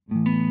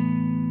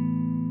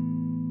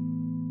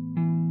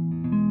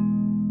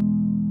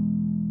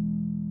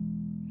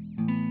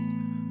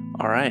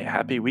All right,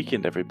 happy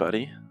weekend,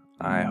 everybody.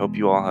 I hope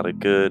you all had a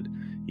good,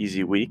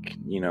 easy week,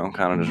 kind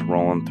of just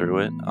rolling through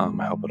it.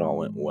 I hope it all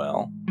went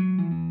well.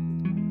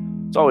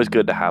 It's always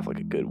good to have like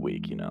a good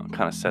week, it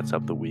kind of sets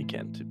up the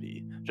weekend to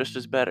be just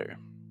as better.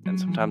 And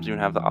sometimes even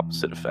have the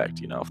opposite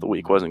effect, if the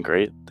week wasn't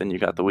great, then you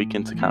got the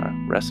weekend to kind of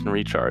rest and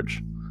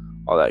recharge,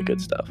 all that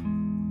good stuff.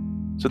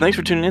 So thanks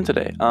for tuning in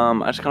today.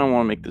 I just kind of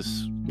want to make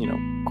this,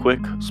 quick,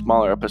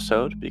 smaller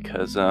episode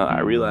because I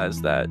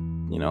realized that,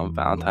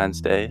 Valentine's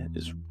Day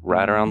is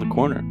right around the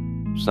corner,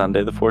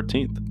 Sunday the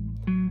 14th.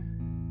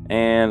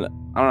 And I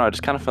don't know, I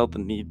just kind of felt the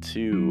need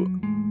to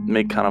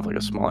make kind of like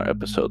a smaller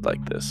episode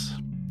like this.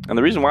 And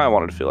the reason why I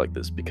wanted to feel like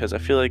this, because I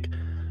feel like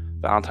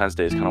Valentine's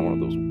Day is kind of one of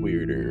those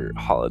weirder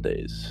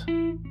holidays.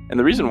 And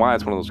the reason why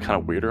it's one of those kind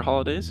of weirder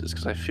holidays is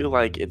because I feel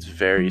like it's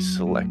very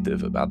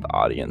selective about the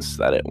audience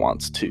that it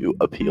wants to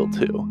appeal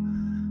to.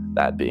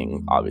 That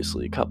being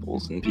obviously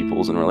couples and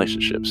peoples in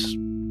relationships.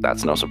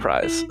 That's no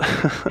surprise.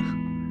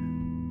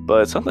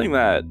 But something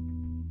that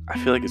I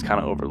feel like is kind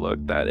of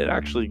overlooked, that it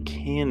actually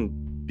can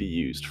be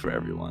used for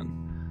everyone.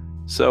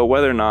 So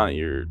whether or not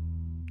you're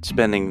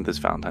spending this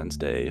Valentine's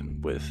Day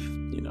with,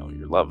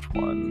 your loved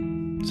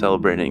one,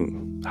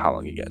 celebrating how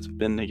long you guys have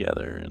been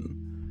together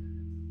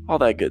and all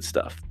that good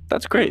stuff,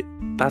 that's great.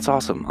 That's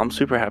awesome. I'm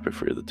super happy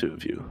for the two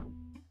of you.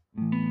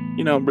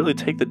 Really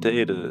take the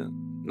day to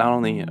not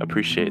only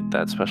appreciate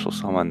that special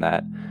someone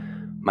that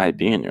might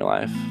be in your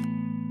life,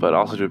 but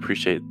also to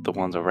appreciate the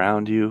ones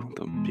around you,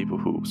 the people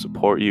who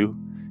support you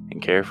and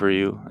care for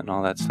you and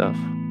all that stuff.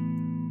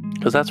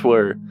 Because that's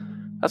where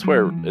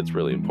it's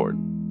really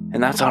important.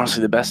 And that's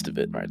honestly the best of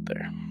it right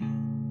there.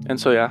 And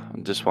so, I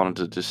just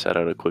wanted to set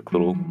out a quick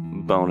little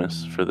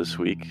bonus for this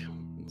week.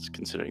 It's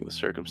considering the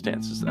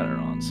circumstances that are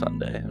on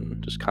Sunday,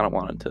 and just kind of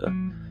wanted to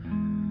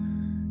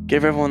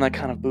give everyone that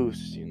kind of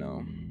boost,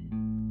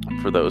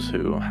 for those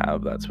who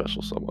have that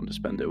special someone to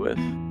spend it with.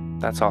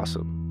 That's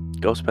awesome.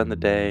 Go spend the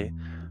day,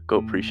 go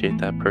appreciate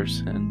that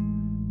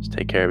person, just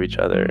take care of each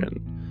other, and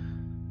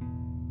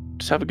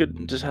just have a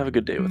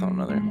good day with one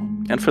another.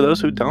 And for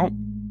those who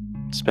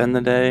don't, spend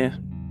the day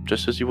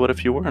just as you would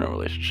if you were in a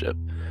relationship.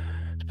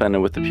 Spend it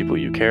with the people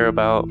you care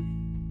about.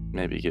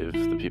 Maybe give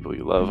the people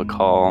you love a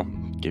call.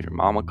 Give your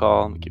mom a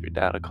call. Give your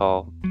dad a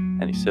call.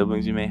 Any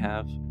siblings you may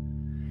have.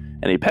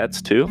 Any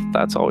pets too.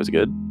 That's always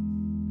good.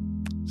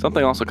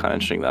 Something also kind of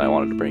interesting that I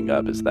wanted to bring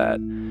up is that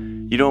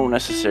you don't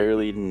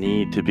necessarily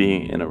need to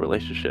be in a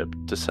relationship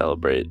to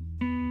celebrate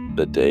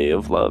the day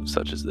of love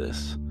such as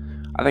this.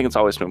 I think it's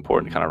always so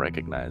important to kind of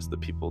recognize the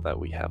people that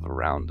we have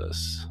around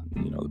us,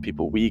 the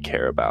people we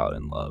care about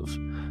and love,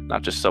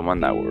 not just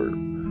someone that we're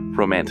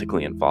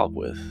romantically involved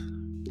with.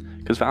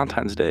 Because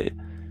Valentine's Day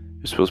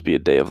is supposed to be a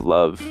day of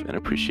love and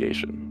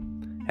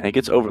appreciation, and it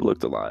gets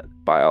overlooked a lot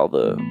by all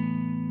the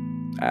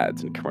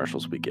ads and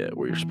commercials we get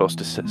where you're supposed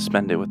to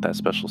spend it with that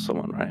special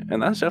someone, right?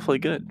 And that's definitely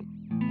good.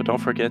 But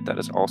don't forget that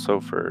it's also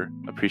for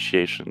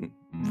appreciation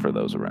for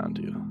those around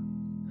you.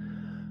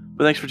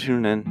 But thanks for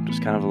tuning in.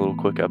 Just kind of a little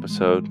quick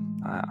episode.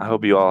 I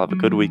hope you all have a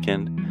good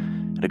weekend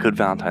and a good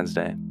Valentine's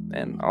Day.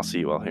 And I'll see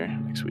you all here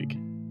next week.